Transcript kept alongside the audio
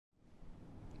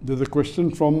There's a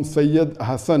question from Sayyid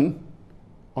Hassan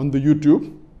on the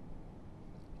YouTube.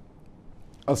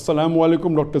 Assalamu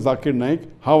alaikum, Dr. Zakir Naik.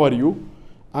 How are you?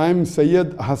 I am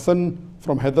Sayyid Hassan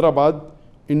from Hyderabad,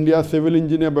 India, civil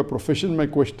engineer by profession. My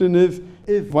question is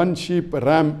one sheep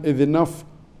ram is enough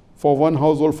for one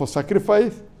household for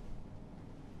sacrifice?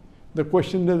 The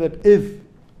question is that is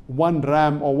one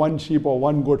ram or one sheep or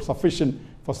one goat sufficient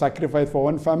for sacrifice for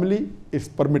one family? Is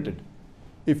permitted.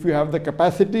 If you have the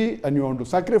capacity and you want to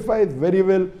sacrifice, very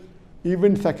well,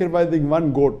 even sacrificing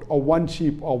one goat or one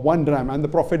sheep or one ram, and the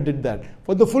Prophet did that,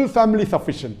 for the full family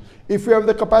sufficient. If you have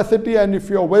the capacity and if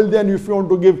you are wealthy and if you want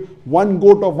to give one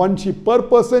goat or one sheep per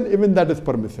person, even that is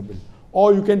permissible.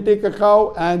 Or you can take a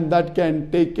cow and that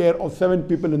can take care of 7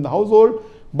 people in the household.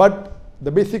 But the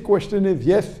basic question is,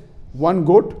 yes, one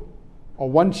goat or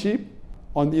one sheep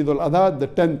on Eidul Adha, the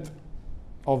 10th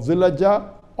of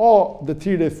Zilhijjah, or the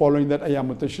 3 days following that,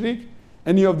 Ayyam Tashriq.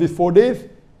 Any of these 4 days,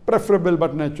 preferable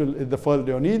but natural, is the first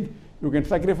day on Eid. You can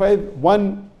sacrifice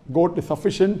one goat is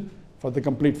sufficient for the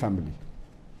complete family.